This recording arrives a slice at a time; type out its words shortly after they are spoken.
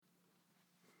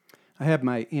I had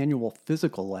my annual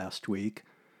physical last week,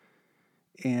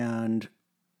 and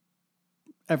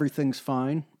everything's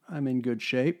fine. I'm in good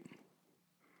shape.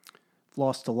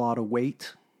 Lost a lot of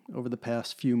weight over the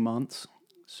past few months,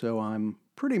 so I'm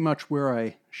pretty much where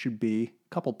I should be, a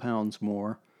couple pounds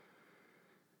more.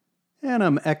 And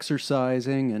I'm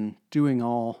exercising and doing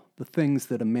all the things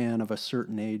that a man of a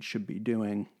certain age should be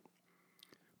doing.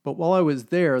 But while I was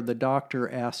there, the doctor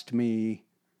asked me,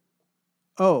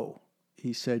 "Oh,"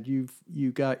 he said,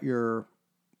 you got your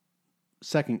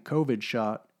second COVID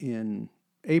shot in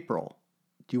April.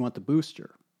 Do you want the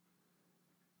booster?"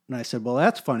 And I said, "Well,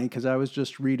 that's funny because I was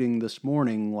just reading this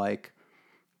morning like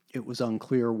it was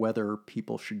unclear whether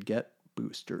people should get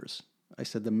boosters." I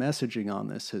said, "The messaging on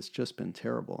this has just been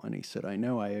terrible." And he said, "I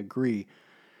know, I agree."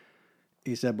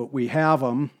 He said, "But we have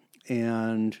them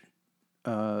and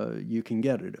you can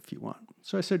get it if you want."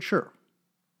 So I said, "Sure,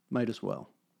 might as well."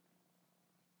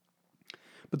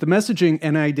 But the messaging,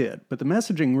 and I did, but the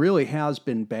messaging really has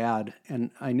been bad.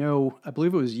 And I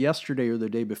believe it was yesterday or the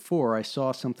day before, I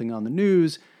saw something on the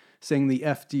news saying the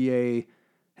FDA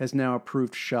has now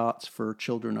approved shots for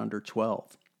children under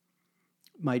 12.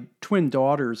 My twin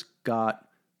daughters got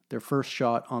their first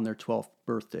shot on their 12th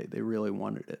birthday. They really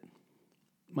wanted it.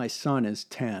 My son is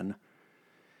 10.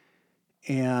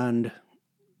 And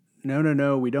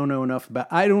no, we don't know enough about.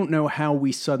 I don't know how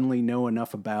we suddenly know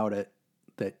enough about it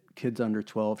that kids under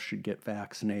 12 should get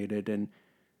vaccinated. And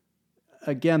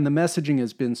again, the messaging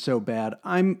has been so bad.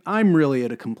 I'm really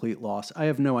at a complete loss. I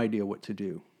have no idea what to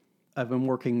do. I've been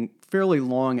working fairly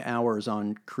long hours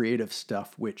on creative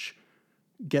stuff, which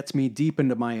gets me deep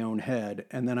into my own head.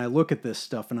 And then I look at this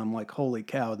stuff and I'm like, holy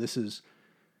cow, this is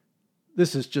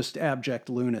just abject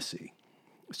lunacy.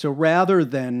 So rather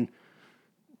than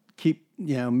keep,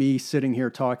 me sitting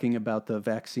here talking about the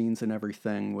vaccines and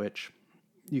everything, which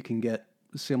you can get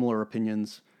similar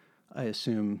opinions, I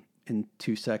assume, in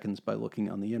 2 seconds by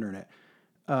looking on the internet.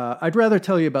 I'd rather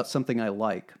tell you about something I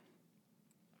like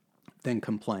than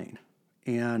complain.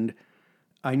 And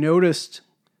I noticed,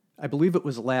 I believe it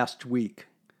was last week,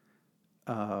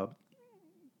 Die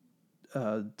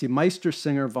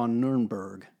Meistersinger von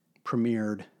Nuremberg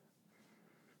premiered,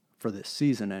 for this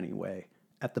season anyway,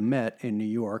 at the Met in New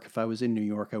York. If I was in New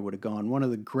York, I would have gone. One of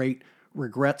the great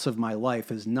regrets of my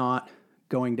life is not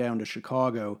going down to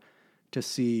Chicago to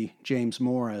see James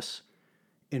Morris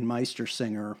in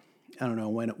Meistersinger. I don't know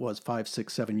when it was, 5,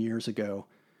 6, 7 years ago.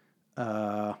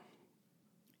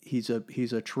 He's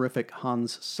a terrific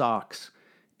Hans Sachs,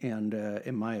 and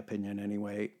in my opinion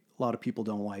anyway, a lot of people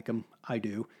don't like him. I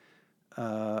do.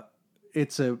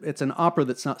 It's an opera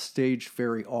that's not staged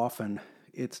very often.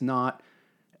 It's not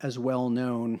as well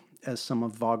known as some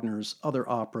of Wagner's other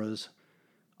operas,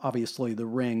 obviously the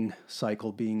Ring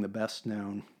cycle being the best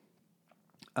known.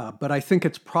 But I think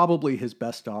it's probably his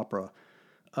best opera.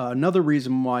 Another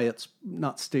reason why it's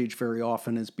not staged very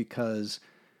often is because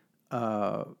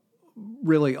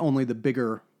really only the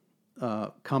bigger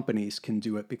companies can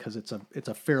do it, because it's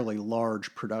a fairly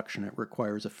large production. It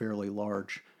requires a fairly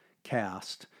large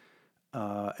cast.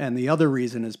 And the other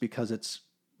reason is because it's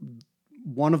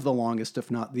one of the longest,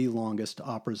 if not the longest,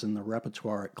 operas in the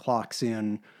repertoire. It clocks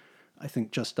in, I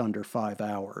think, just under 5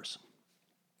 hours.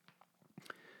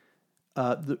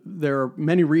 There are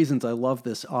many reasons I love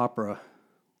this opera,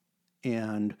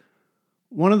 and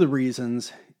one of the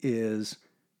reasons is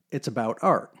it's about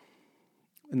art.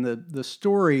 And the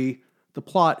story, the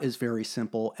plot is very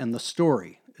simple, and the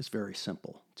story is very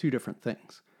simple. Two different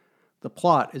things. The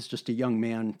plot is just a young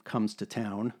man comes to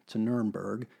town, to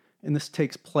Nuremberg, and this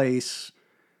takes place,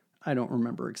 I don't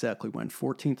remember exactly when,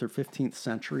 14th or 15th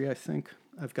century, I think.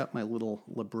 I've got my little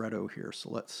libretto here,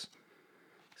 so let's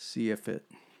see if it...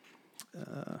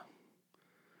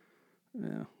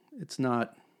 it's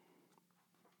not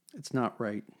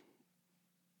right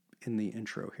in the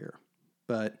intro here.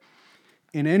 But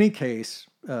in any case,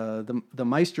 the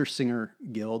Meistersinger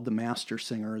Guild, the Master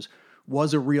Singers,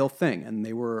 was a real thing, and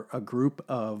they were a group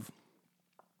of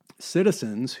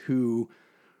citizens who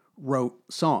wrote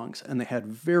songs, and they had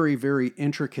very, very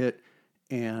intricate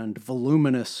and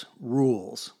voluminous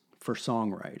rules for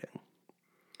songwriting.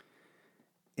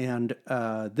 And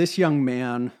this young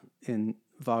man in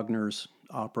Wagner's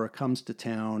opera comes to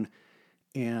town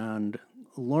and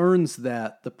learns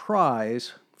that the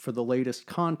prize for the latest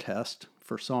contest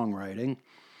for songwriting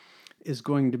is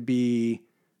going to be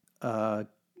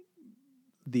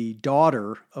the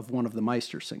daughter of one of the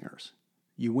Meistersingers.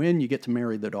 You win, you get to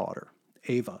marry the daughter.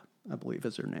 Ava, I believe,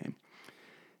 is her name.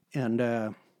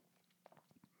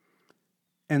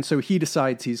 And so he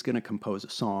decides he's going to compose a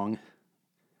song,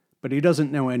 but he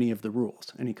doesn't know any of the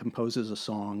rules. And he composes a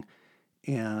song,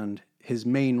 and his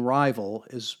main rival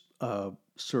is a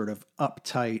sort of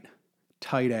uptight,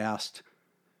 tight-assed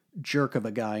jerk of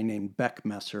a guy named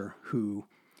Beckmesser who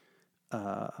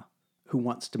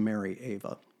wants to marry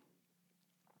Ava.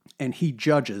 And he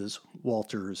judges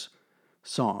Walter's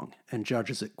song and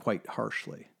judges it quite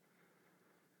harshly.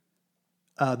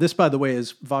 This, by the way,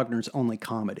 is Wagner's only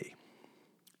comedy.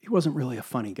 He wasn't really a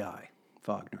funny guy,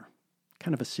 Wagner.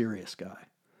 Kind of a serious guy.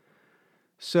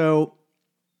 So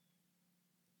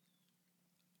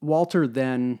Walter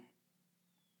then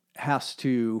has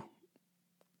to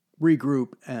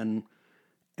regroup and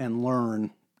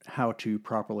learn how to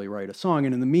properly write a song.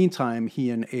 And in the meantime, he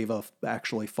and Ava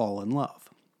actually fall in love.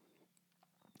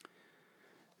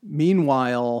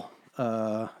 Meanwhile,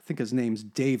 I think his name's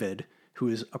David, who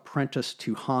is apprenticed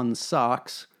to Hans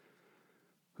Sachs,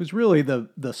 who's really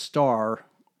the star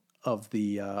of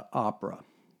the opera.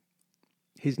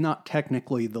 He's not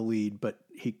technically the lead, but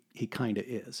he kind of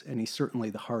is, and he's certainly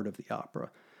the heart of the opera.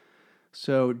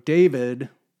 So David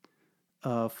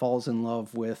falls in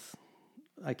love with,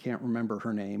 I can't remember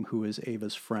her name, who is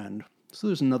Ava's friend. So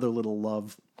there's another little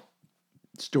love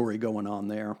story going on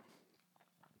there.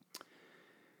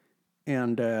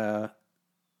 And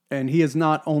he is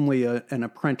not only an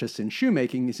apprentice in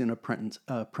shoemaking, he's an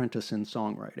apprentice in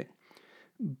songwriting.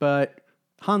 But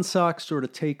Hans Sachs sort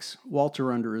of takes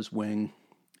Walter under his wing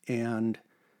and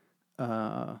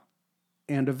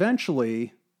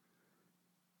eventually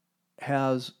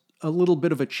has a little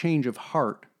bit of a change of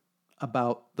heart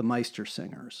about the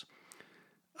Meistersingers,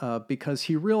 because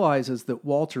he realizes that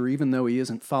Walter, even though he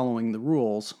isn't following the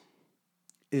rules,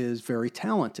 is very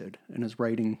talented and is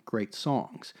writing great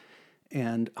songs.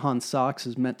 And Hans Sachs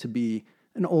is meant to be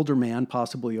an older man,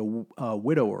 possibly a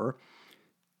widower.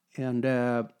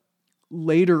 And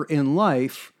later in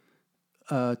life,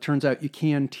 turns out you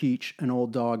can teach an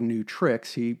old dog new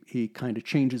tricks. He kind of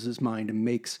changes his mind and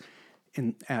makes,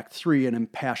 in Act 3, an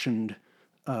impassioned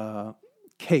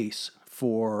case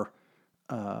for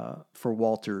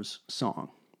Walter's song.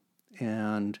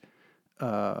 And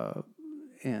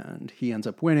he ends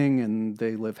up winning, and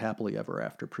they live happily ever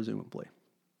after, presumably.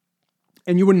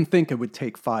 And you wouldn't think it would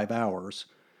take 5 hours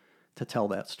to tell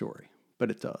that story, but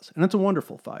it does. And it's a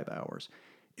wonderful 5 hours.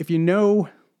 If you know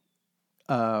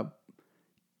a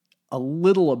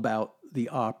little about the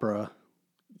opera,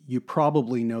 you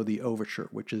probably know the overture,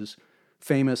 which is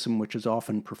famous and which is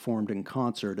often performed in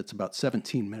concert. It's about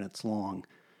 17 minutes long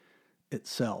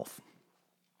itself.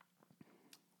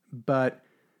 But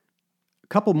a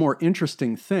couple more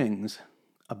interesting things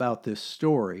about this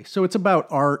story. So it's about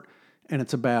art, and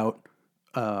it's about,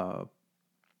 to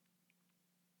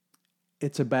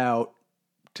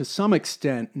some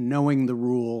extent, knowing the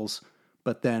rules,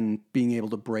 but then being able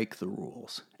to break the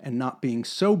rules and not being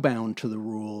so bound to the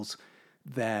rules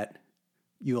that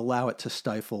you allow it to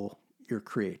stifle your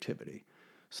creativity.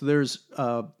 So there's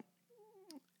a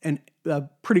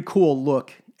pretty cool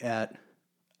look at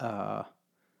that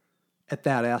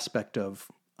aspect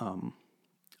of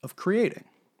creating.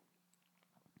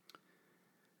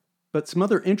 But some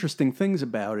other interesting things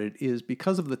about it is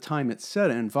because of the time it's set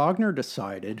in, Wagner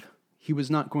decided he was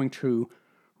not going to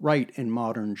write in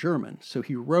modern German. So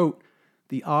he wrote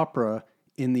the opera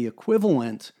in the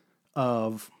equivalent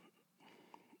of,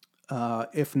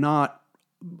 if not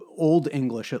Old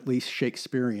English, at least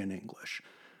Shakespearean English.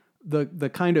 The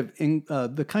kind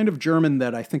of German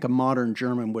that I think a modern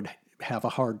German would have a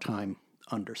hard time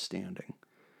understanding.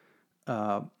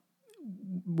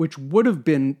 Which would have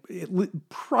been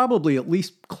probably at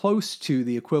least close to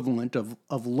the equivalent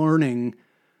of learning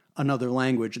another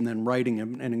language and then writing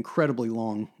an incredibly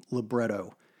long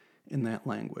libretto in that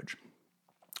language.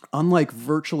 Unlike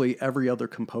virtually every other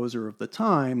composer of the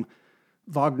time,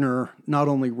 Wagner not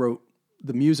only wrote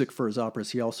the music for his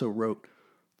operas, he also wrote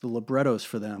the librettos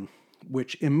for them,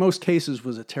 which in most cases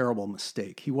was a terrible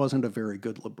mistake. He wasn't a very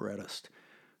good librettist.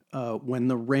 When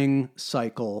the ring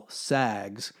cycle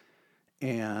sags,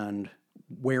 and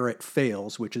where it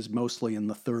fails, which is mostly in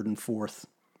the third and fourth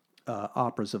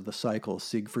operas of the cycle,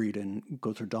 Siegfried and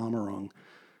Götterdämmerung,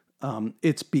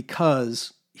 it's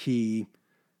because he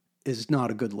is not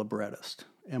a good librettist.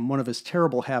 And one of his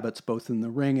terrible habits, both in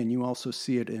The Ring, and you also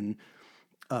see it in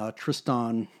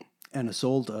Tristan and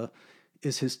Isolde,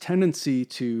 is his tendency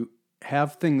to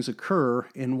have things occur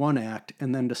in one act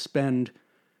and then to spend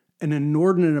an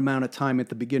inordinate amount of time at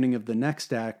the beginning of the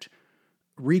next act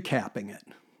recapping it,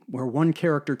 where one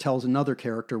character tells another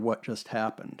character what just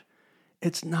happened.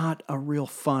 It's not a real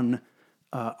fun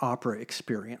opera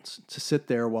experience to sit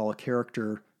there while a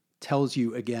character tells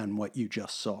you again what you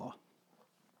just saw.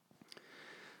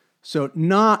 So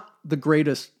not the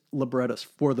greatest librettist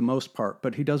for the most part,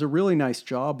 but he does a really nice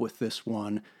job with this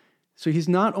one. So he's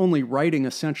not only writing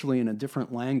essentially in a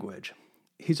different language,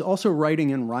 he's also writing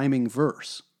in rhyming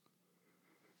verse.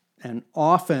 And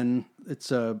often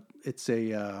it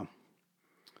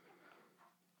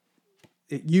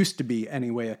used to be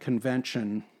anyway a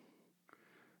convention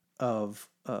of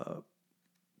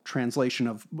translation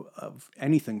of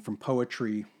anything from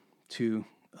poetry to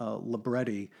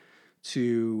libretti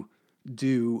to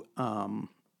do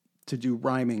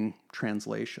rhyming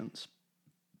translations.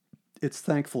 It's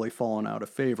thankfully fallen out of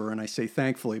favor, and I say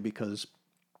thankfully because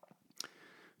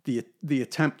the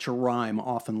attempt to rhyme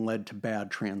often led to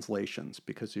bad translations,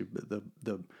 because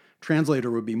the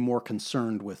translator would be more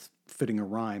concerned with fitting a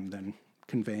rhyme than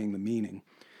conveying the meaning.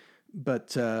 But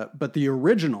the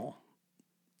original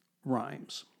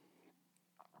rhymes,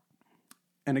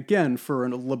 and again, for a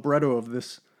libretto of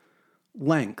this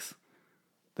length,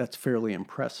 that's fairly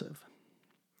impressive.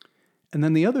 And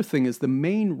then the other thing is, the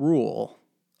main rule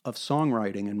of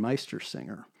songwriting in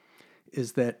Meistersinger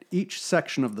is that each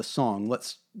section of the song,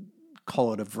 let's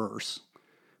call it a verse,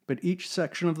 but each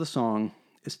section of the song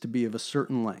is to be of a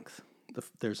certain length.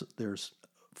 There's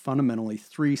fundamentally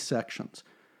 3 sections.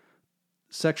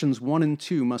 Sections 1 and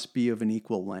 2 must be of an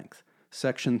equal length.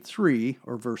 Section 3,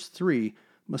 or verse 3,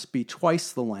 must be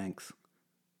twice the length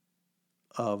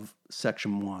of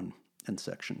section 1 and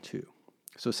section 2.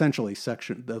 So essentially,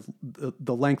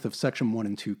 the length of section 1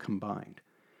 and 2 combined.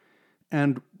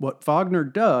 And what Wagner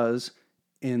does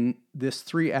in this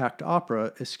 3-act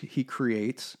opera is he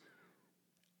creates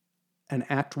an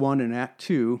Act 1 and Act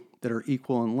 2 that are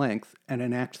equal in length, and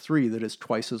an Act 3 that is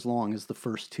twice as long as the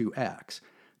first 2 acts.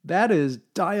 That is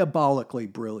diabolically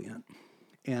brilliant.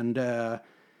 And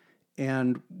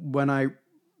when I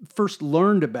first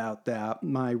learned about that,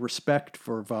 my respect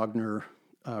for Wagner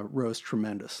rose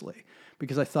tremendously,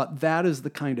 because I thought that is the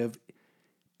kind of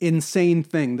insane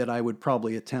thing that I would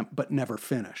probably attempt but never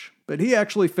finish. But he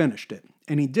actually finished it,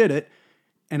 and he did it,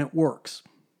 and it works.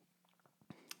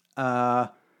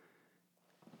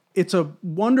 It's a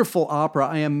wonderful opera.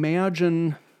 I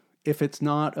imagine if it's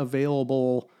not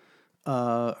available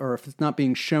or if it's not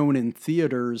being shown in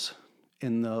theaters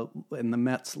in the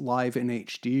Met's live in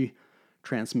HD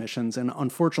transmissions, and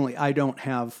unfortunately I don't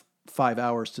have 5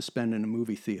 hours to spend in a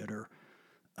movie theater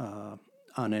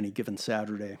on any given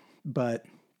Saturday, but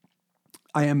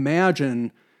I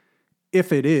imagine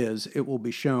if it is, it will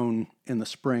be shown in the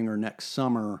spring or next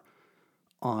summer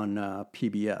on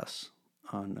PBS,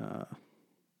 on,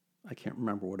 I can't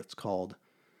remember what it's called.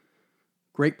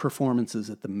 Great Performances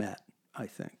at the Met, I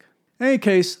think. In any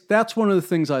case, that's one of the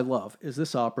things I love, is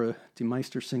this opera, Die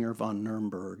Meistersinger von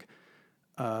Nürnberg,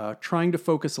 trying to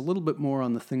focus a little bit more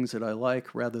on the things that I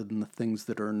like rather than the things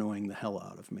that are annoying the hell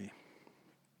out of me.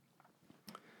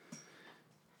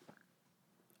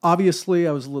 Obviously,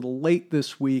 I was a little late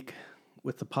this week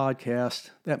with the podcast.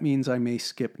 That means I may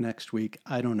skip next week.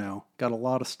 I don't know. Got a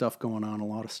lot of stuff going on, a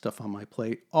lot of stuff on my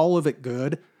plate. All of it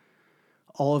good.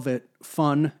 All of it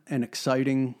fun and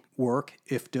exciting work,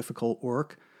 if difficult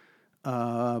work.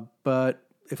 But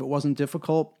if it wasn't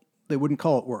difficult, they wouldn't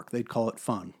call it work. They'd call it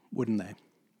fun, wouldn't they?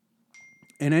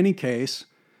 In any case,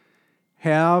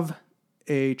 have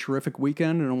a terrific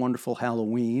weekend and a wonderful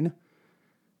Halloween.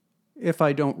 If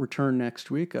I don't return next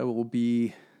week, I will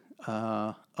be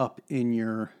up in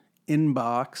your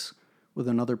inbox with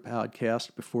another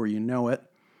podcast before you know it.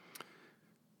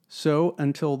 So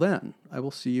until then, I will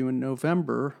see you in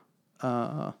November.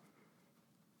 And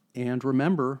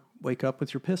remember, wake up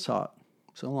with your piss hot.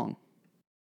 So long.